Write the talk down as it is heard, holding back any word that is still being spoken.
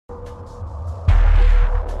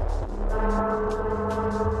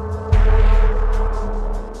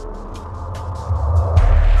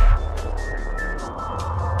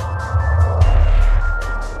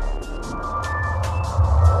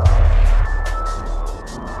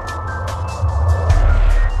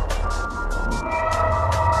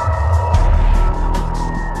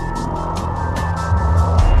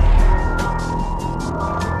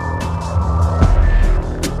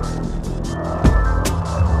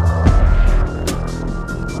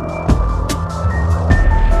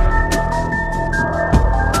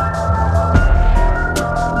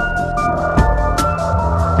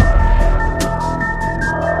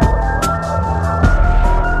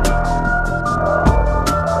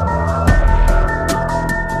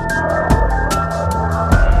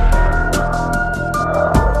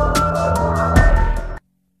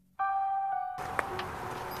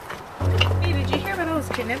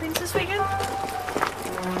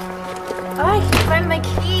Oh, I can't find my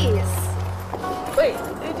keys. Wait,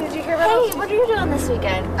 did you hear about? Hey, what are you doing this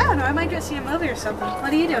weekend? I don't know. I might go see a movie or something.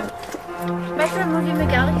 What are you doing? My friend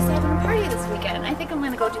MovieMiguel, he's having a party this weekend. I think I'm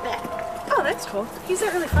gonna go do that. Oh, that's cool. He's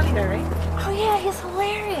that really funny guy, right? Oh yeah, he's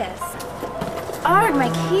hilarious. Oh, and my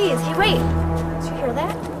keys. Hey, wait. Did you hear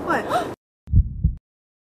that? What?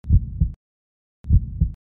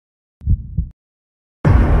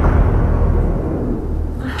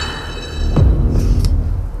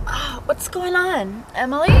 What's going on?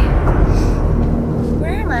 Emily?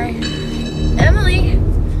 Where am I? Emily?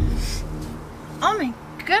 Oh my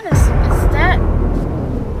goodness, is that...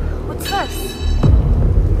 What's this?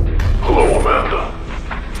 Hello, Amanda.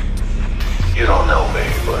 You don't know me,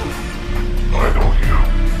 but I know you.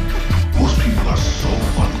 Most people are so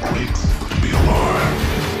ungrateful to be alive.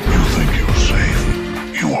 You think you're safe.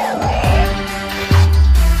 You are wrong.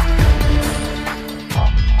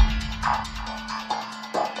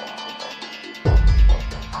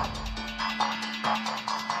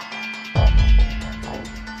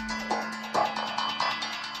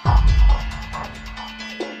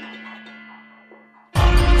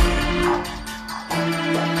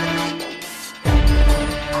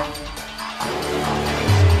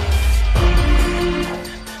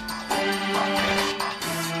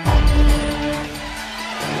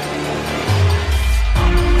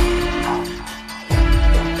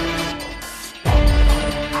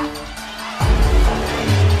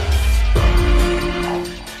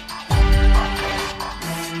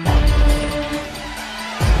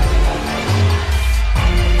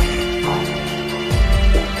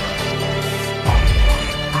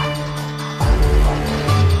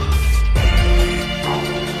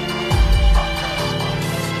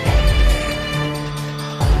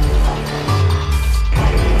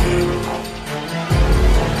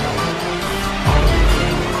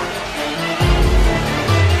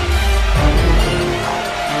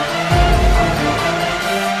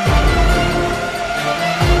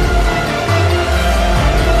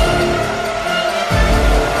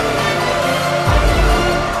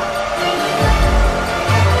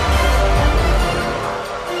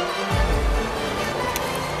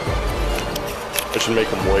 I should make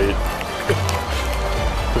them wait.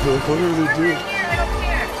 I'll be like, what are they doing? I don't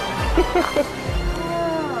care.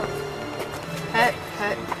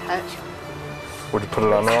 Hut. Would you put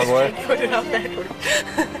it on the wrong way? Put it on backward.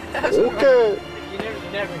 Okay. You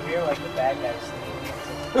never hear like the bad guys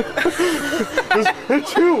singing.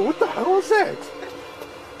 It's you. What the hell is that?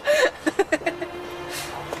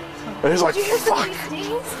 And he's like, Did you hear fuck. somebody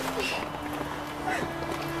sneeze?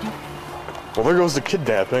 Well, there goes the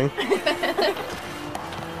kidnapping.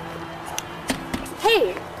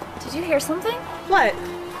 Hey, did you hear something? What?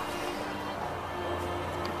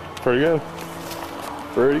 Pretty good.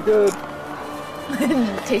 Pretty good.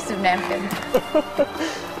 Taste of napkin.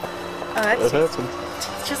 Oh, that's That happened.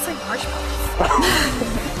 It's just like marshmallows.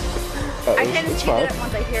 I kind of It's cheated fine. it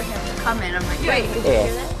once I hear him come in. I'm like, wait, did you Yeah.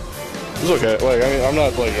 hear that? It's okay. Like, I mean, I'm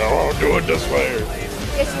not like, oh, do it this way. Or...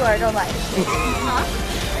 Yes, you are. Don't lie. Huh?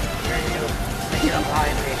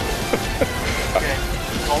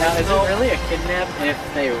 Now, is it really a kidnap if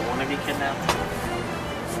they want to be kidnapped?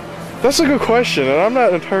 That's a good question, and I'm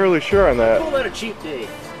not entirely sure on that. Call that a cheap date.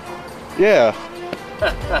 Yeah.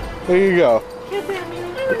 There you go.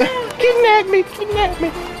 Kidnap me.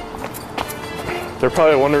 They're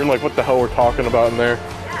probably wondering like what the hell we're talking about in there.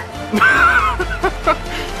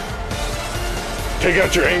 Take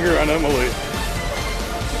out your anger on Emily.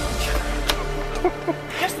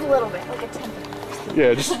 Just a little bit, like a 10.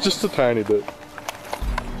 Yeah, just a tiny bit.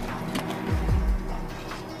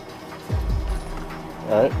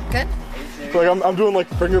 Alright. Good. So, like I'm doing like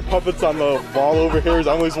finger puppets on the wall over here as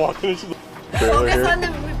Emily's walking into the trailer Focus here. on the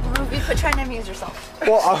movie, but try not to amuse yourself.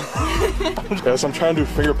 Well, yes, I'm trying to do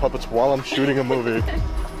finger puppets while I'm shooting a movie.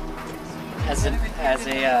 As a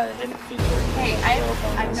hidden feature. Hey,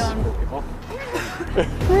 I've known. People.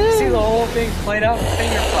 See the whole thing played out with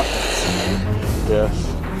finger puppets. Yes.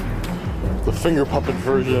 The finger puppet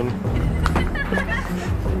version.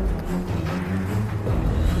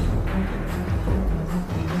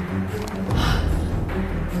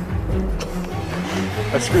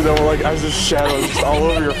 I screwed that one like I was just shadows just all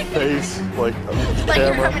over your face, like the Like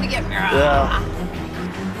you're camera. coming to get me. Yeah.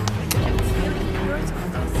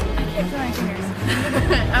 I can't feel my fingers.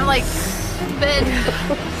 I'm like, Ben.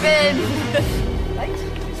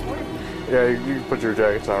 Yeah, you can put your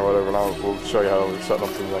jackets on or whatever, and we'll show you how we're setting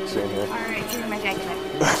up the next scene here. Alright, give me my jacket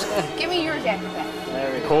back. Give me your jacket back.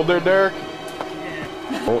 There we go. Cold there, Derek?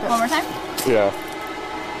 One more time? Yeah.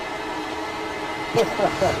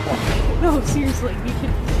 No, seriously, you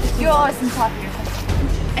can. You always can talk to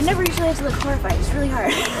yourself. I never usually have to look horrified. It's really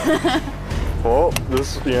hard. Well,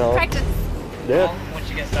 this, you know. Practice. Yeah. Once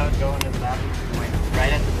you get done going to the bathroom, you're going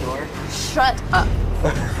right at the door. Shut up.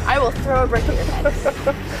 I will throw a brick at your head.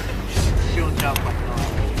 She'll jump like no.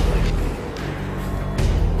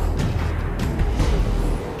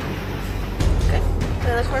 Good. Did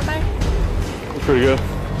I look horrified? Pretty good.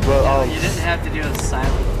 But, You didn't have to do a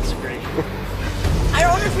silent scream. I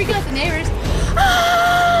don't want to freak out the neighbors.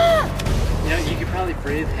 Ah! You know, you could probably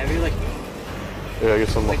breathe heavy, like yeah, I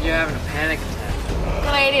guess I'm you're having a panic attack.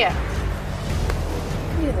 Good idea.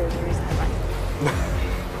 Maybe there's a reason I might.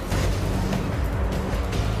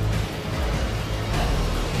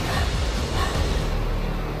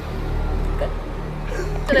 Good.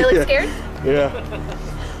 Did I look scared? Yeah.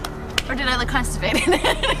 Or did I look constipated?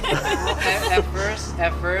 At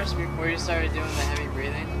first, before you started doing the heavy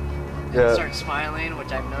breathing, Yeah. you start smiling,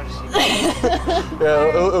 which I've noticed you do.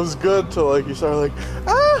 Yeah, it was good till like you started like,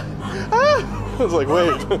 ah! I was like,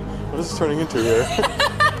 wait, what is this turning into here?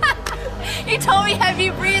 He told me heavy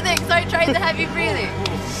breathing, so I tried the heavy breathing.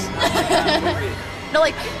 No,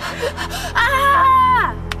 like,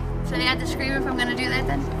 ah! Should I add the scream if I'm gonna do that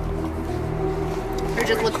then? Or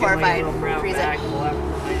just look horrified, freeze it? Back, left,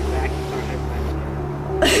 behind, back, you start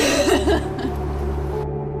hyperventilating.